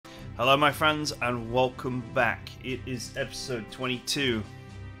Hello my friends and welcome back. It is episode 22.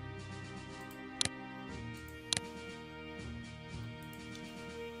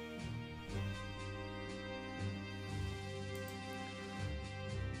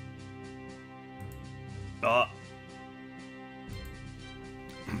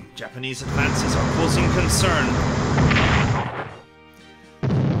 Japanese advances are causing concern.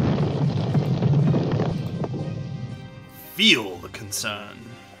 Feel the concern.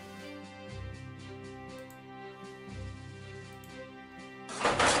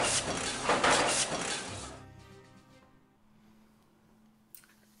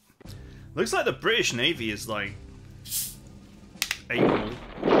 Looks like the British Navy is like able.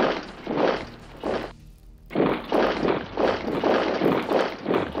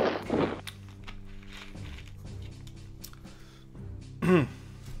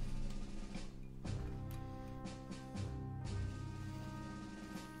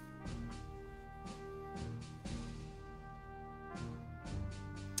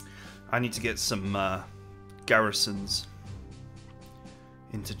 I need to get some garrisons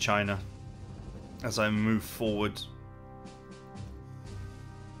into China as I move forward.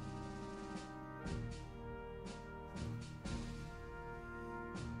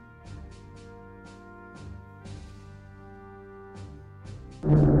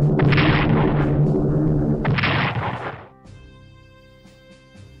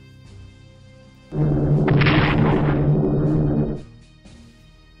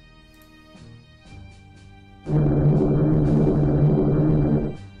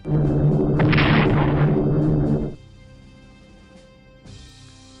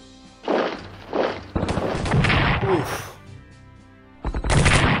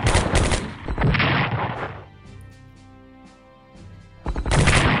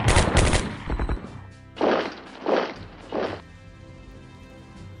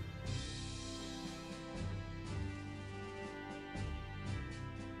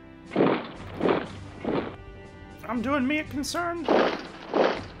 I'm doing me a concern.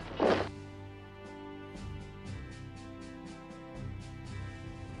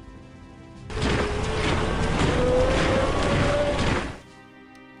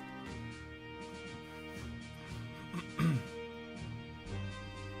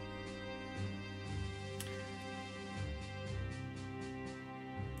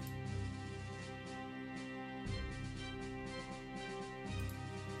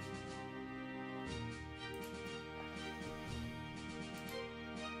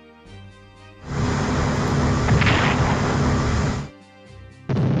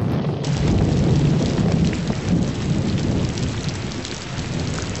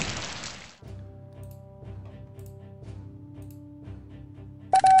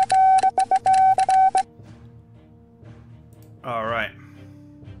 All right.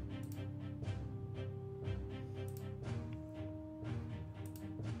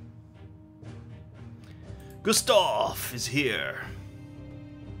 Gustav is here.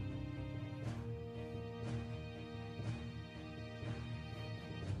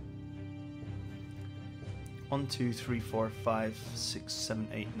 One, 2, 3, 4, 5, 6, 7,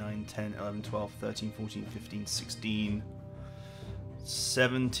 8, 9, 10, 11, 12, 13, 14, 15, 16,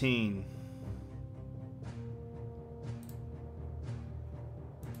 17.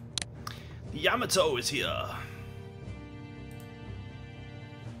 The Yamato is here.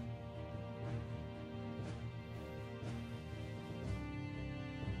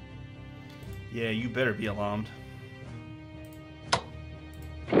 Yeah, you better be alarmed.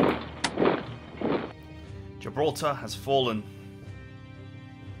 Gibraltar has fallen.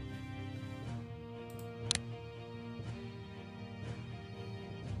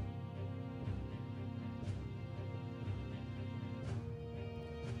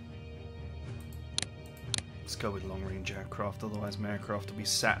 Let's go with long-range aircraft, otherwise my aircraft will be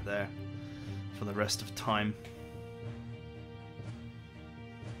sat there for the rest of time.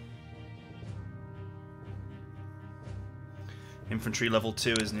 Infantry level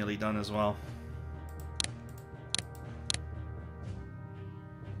 2 is nearly done as well.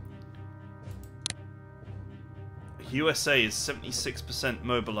 USA is 76%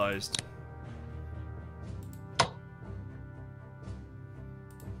 mobilized.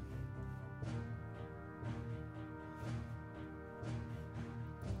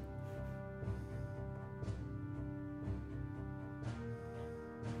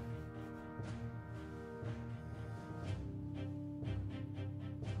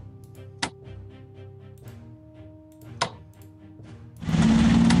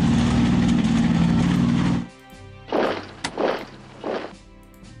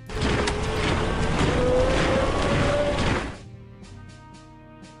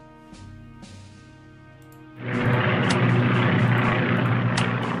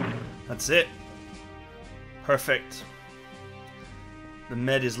 That's it. Perfect. The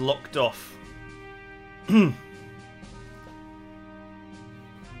med is locked off.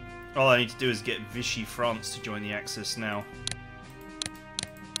 All I need to do is get Vichy France to join the Axis now.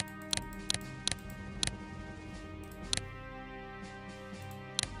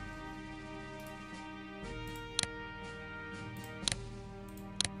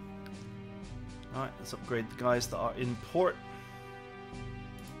 Alright, let's upgrade the guys that are in port.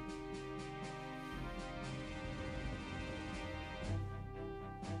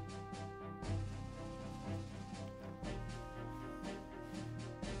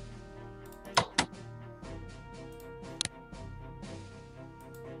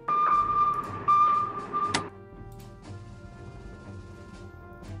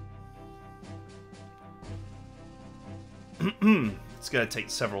 It's going to take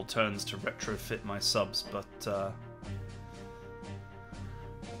several turns to retrofit my subs, but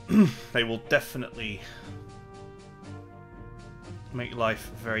they will definitely make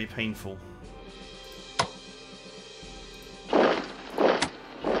life very painful.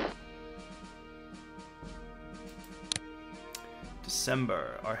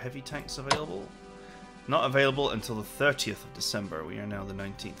 December. Are heavy tanks available? Not available until the 30th of December. We are now the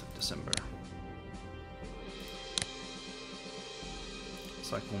 19th of December.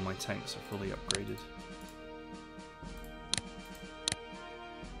 Like all my tanks are fully upgraded.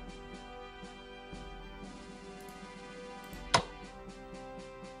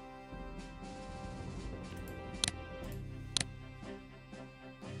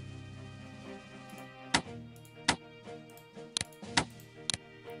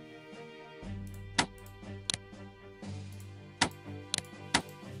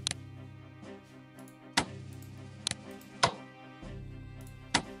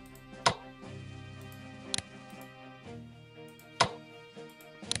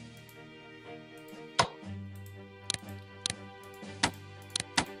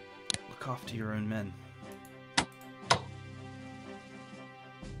 After your own men.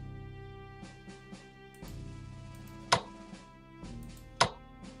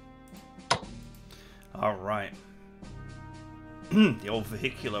 All right. The old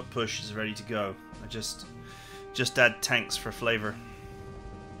vehicular push is ready to go. I just add tanks for flavor.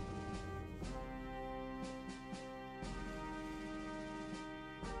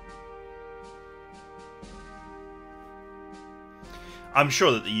 I'm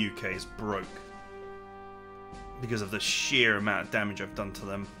sure that the UK is broke because of the sheer amount of damage I've done to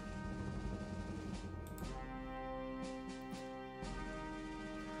them.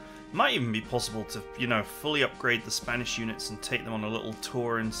 Might even be possible to, you know, fully upgrade the Spanish units and take them on a little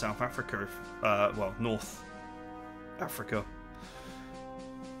tour in South Africa, well, North Africa.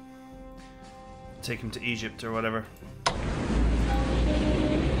 Take them to Egypt or whatever.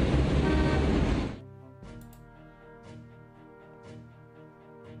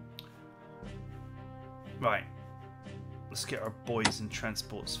 Right, let's get our boys in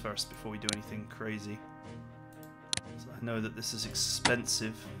transports first before we do anything crazy. So I know that this is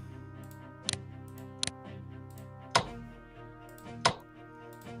expensive.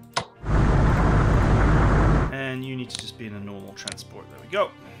 And you need to just be in a normal transport. There we go.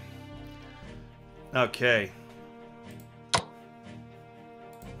 Okay.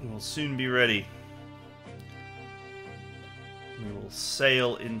 We'll soon be ready. We will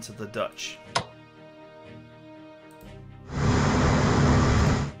sail into the Dutch.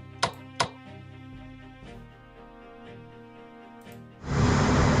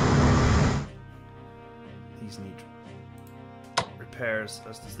 Need repairs,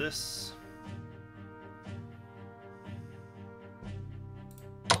 as does this.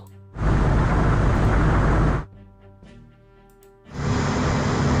 I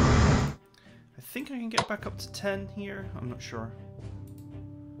think I can get back up to 10 here. I'm not sure.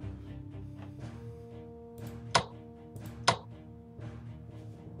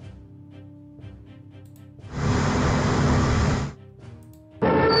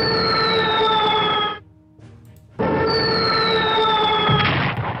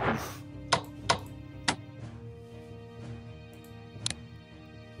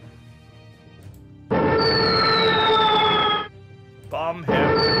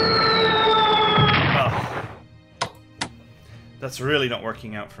 That's really not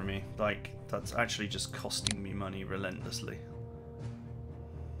working out for me. Like, that's actually just costing me money relentlessly.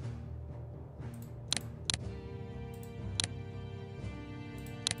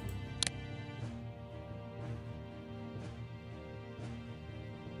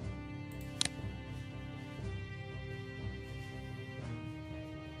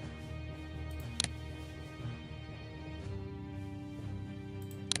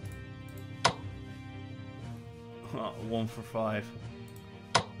 Oh, 1 for 5.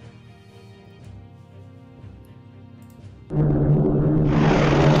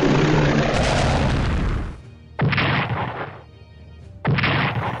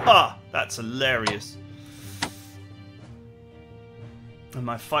 Ah, that's hilarious. And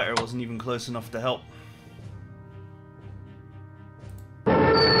my fighter wasn't even close enough to help.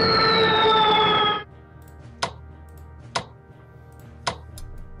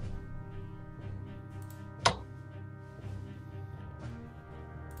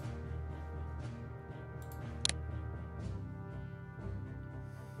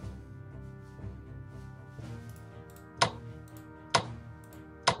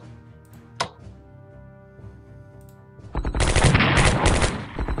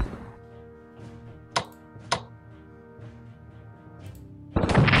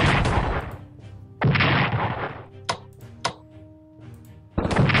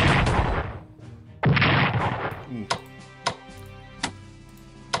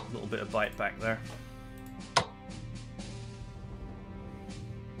 A little bit of bite back there.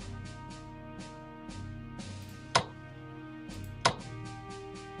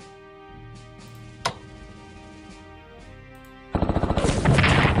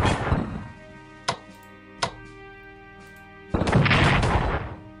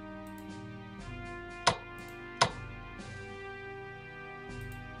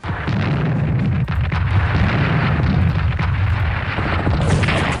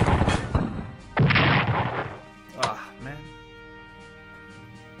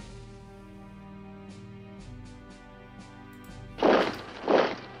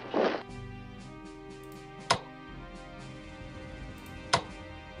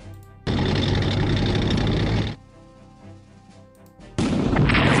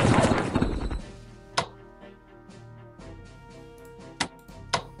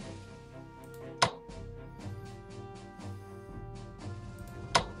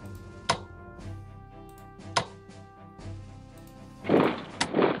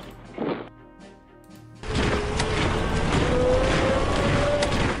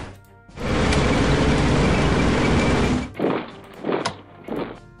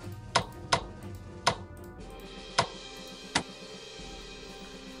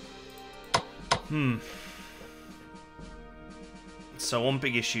 So one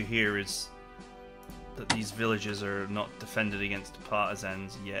big issue here is that these villages are not defended against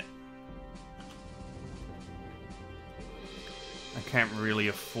partisans yet. I can't really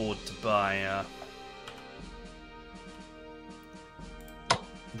afford to buy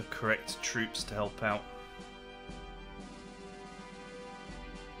the correct troops to help out.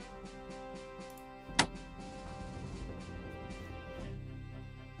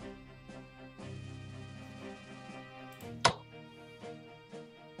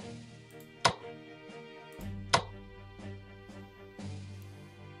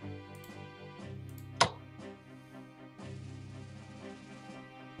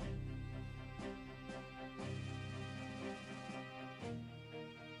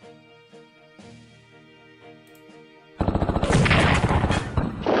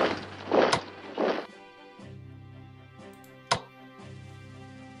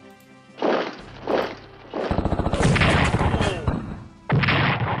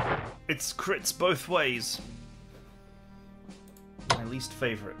 It's crits both ways. My least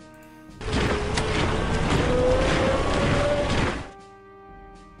favorite.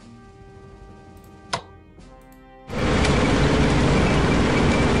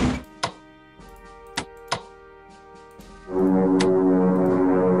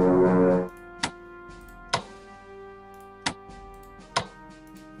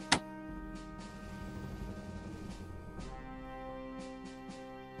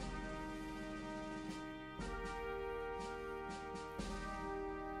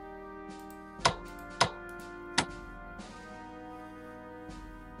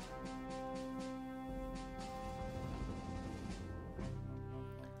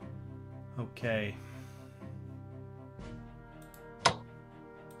 Okay.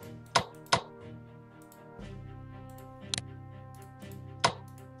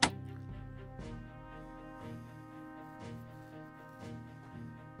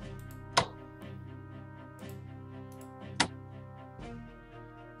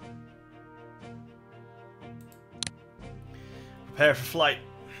 Prepare for flight.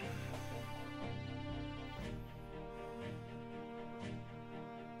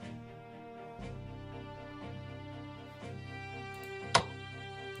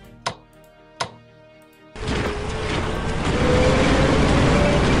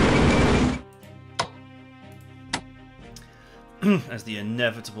 As the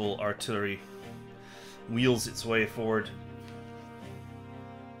inevitable artillery wheels its way forward.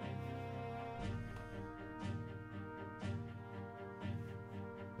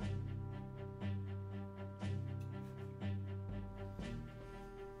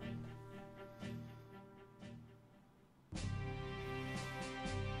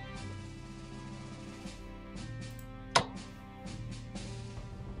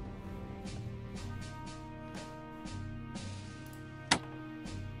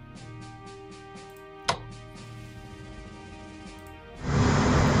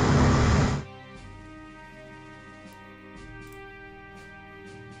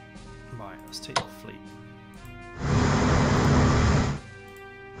 Right, let's take the fleet.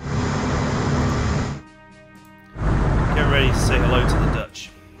 Get ready to say hello to the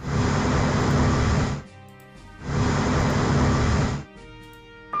Dutch.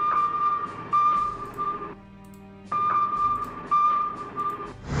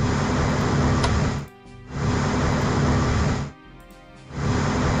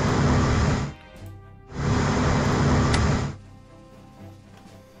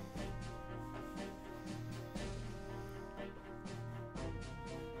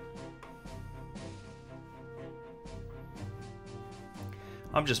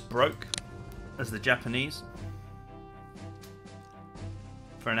 I'm just broke as the Japanese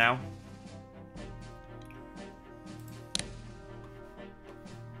for now.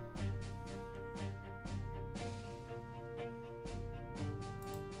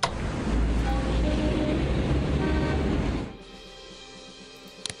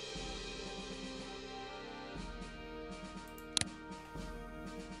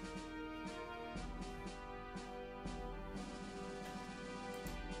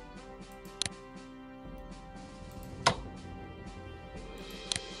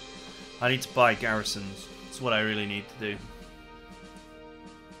 I need to buy garrisons. That's what I really need to do.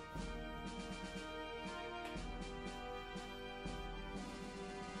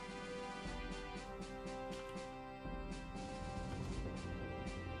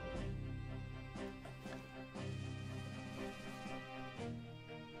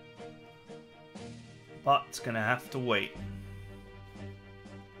 But it's gonna have to wait.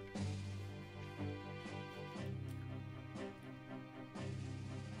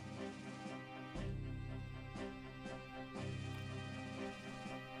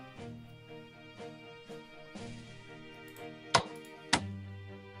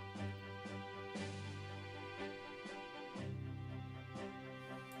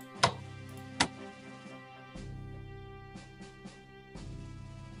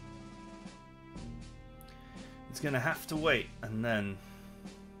 It's gonna have to wait, and then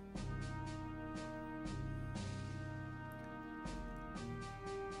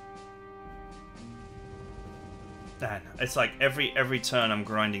man, it's like every turn I'm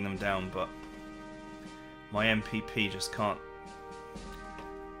grinding them down, but my MPP just can't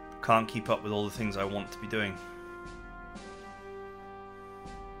keep up with all the things I want to be doing.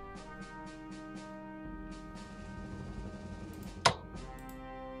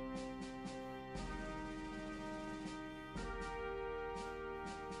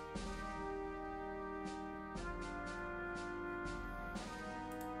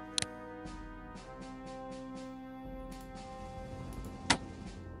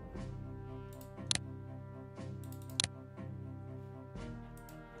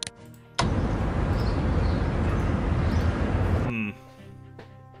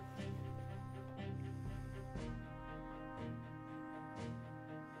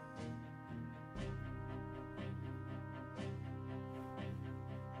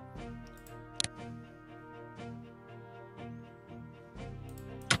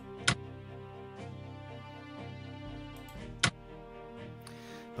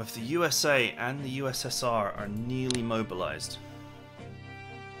 Both the USA and the USSR are nearly mobilized.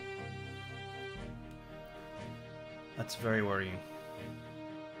 That's very worrying.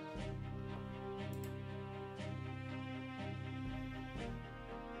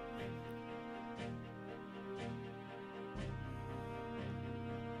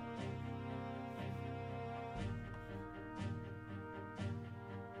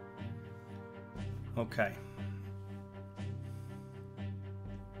 Okay.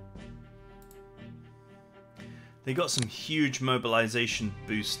 They got some huge mobilization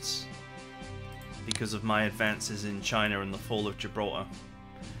boosts because of my advances in China and the fall of Gibraltar.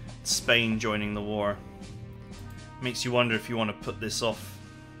 Spain joining the war. Makes you wonder if you want to put this off.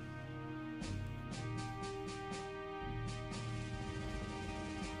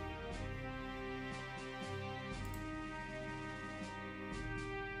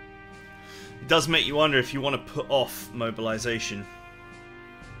 It does make you wonder if you want to put off mobilization.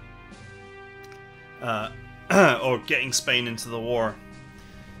 or getting Spain into the war,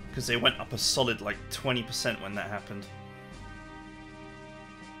 because they went up a solid like 20% when that happened.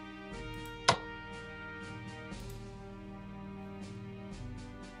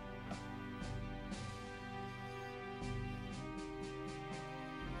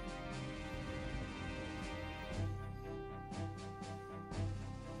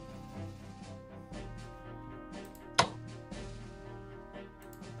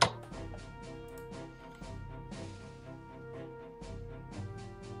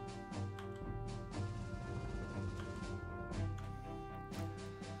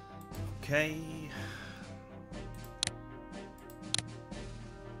 Okay.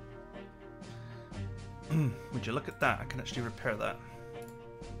 Would you look at that? I can actually repair that.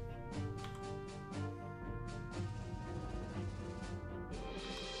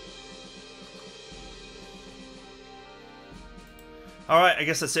 Alright, I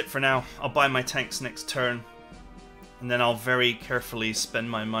guess that's it for now. I'll buy my tanks next turn, and then I'll very carefully spend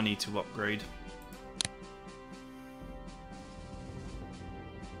my money to upgrade.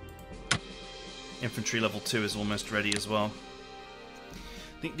 Infantry level 2 is almost ready as well.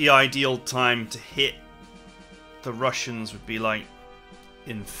 I think the ideal time to hit the Russians would be like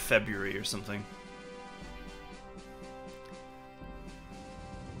in February or something.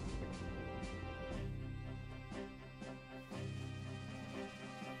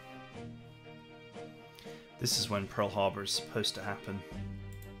 This is when Pearl Harbor is supposed to happen.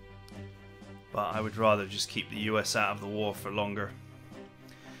 But I would rather just keep the US out of the war for longer.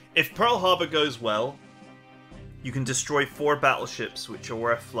 If Pearl Harbor goes well, you can destroy 4 battleships, which are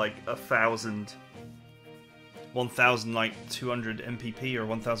worth like 1,200 MPP or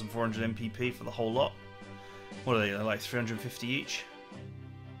 1,400 MPP for the whole lot. What are they? They're like 350 each.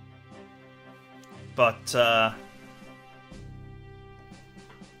 But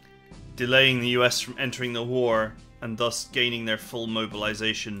delaying the US from entering the war and thus gaining their full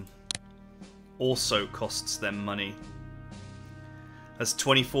mobilization also costs them money. That's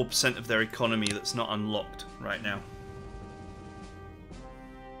 24% of their economy that's not unlocked right now.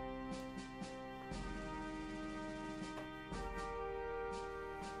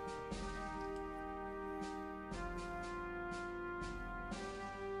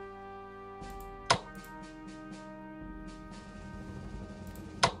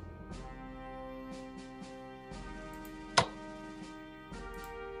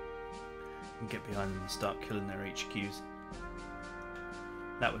 And get behind them and start killing their HQs.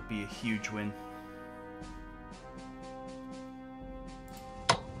 That would be a huge win.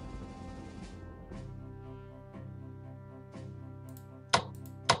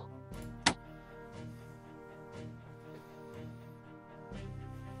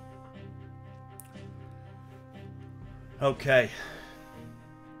 Okay.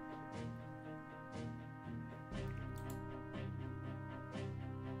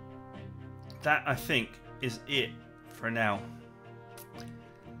 That, I think, is it for now.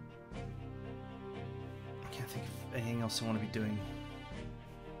 I can't think of anything else I want to be doing.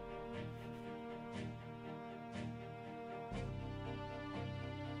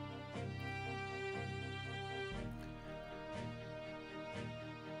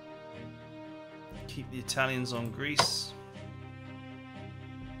 Keep the Italians on Greece.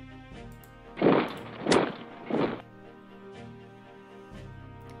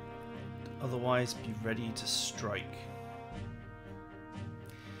 Otherwise, be ready to strike.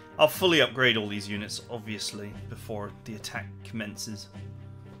 I'll fully upgrade all these units, obviously, before the attack commences.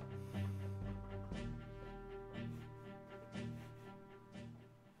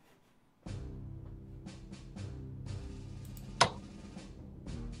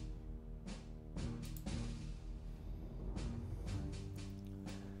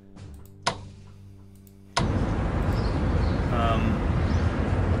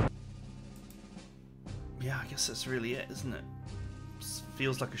 Yeah, I guess that's really it, isn't it?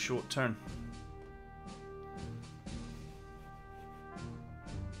 Feels like a short turn.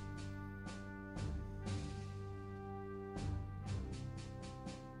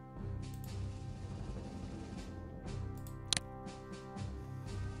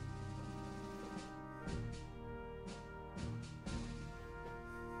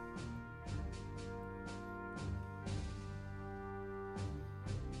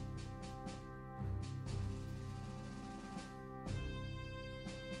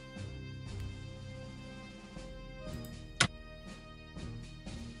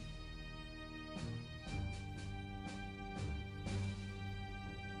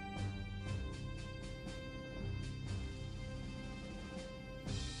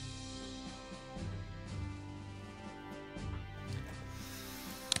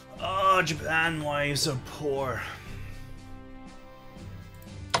 Oh, Japan, why are you so poor?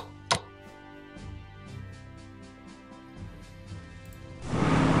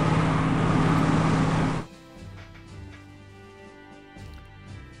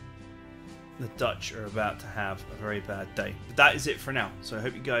 The Dutch are about to have a very bad day. But that is it for now. So I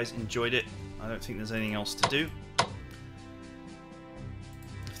hope you guys enjoyed it. I don't think there's anything else to do.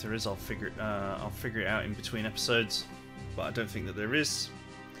 If there is, I'll figure it out in between episodes. But I don't think that there is.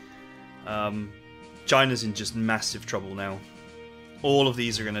 China's in just massive trouble now. All of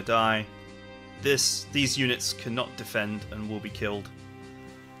these are going to die. These units cannot defend and will be killed.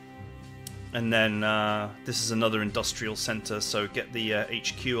 And then this is another industrial center, so get the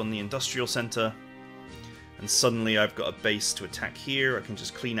HQ on the industrial center. And suddenly I've got a base to attack here. I can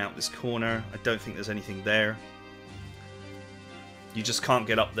just clean out this corner. I don't think there's anything there. You just can't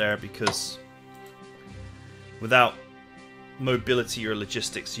get up there because without mobility or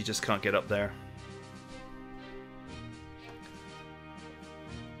logistics, you just can't get up there.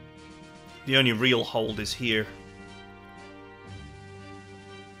 The only real hold is here.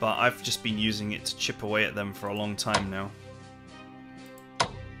 But I've just been using it to chip away at them for a long time now.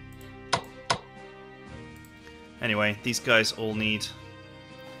 Anyway, these guys all need...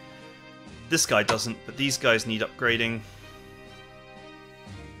 This guy doesn't, but these guys need upgrading.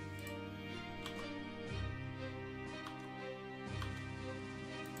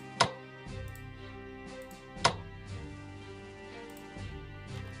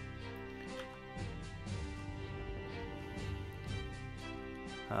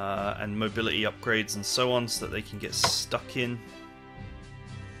 And mobility upgrades and so on, so that they can get stuck in.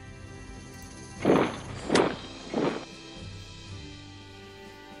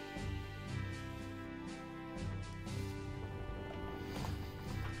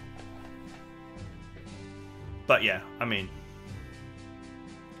 But yeah, I mean,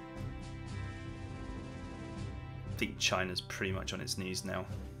 I think China's pretty much on its knees now.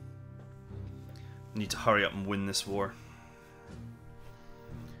 We need to hurry up and win this war.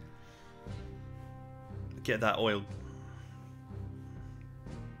 Get that oil.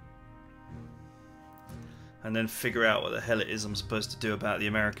 And then figure out what the hell it is I'm supposed to do about the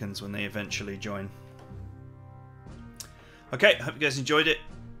Americans when they eventually join. Okay, hope you guys enjoyed it.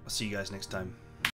 I'll see you guys next time.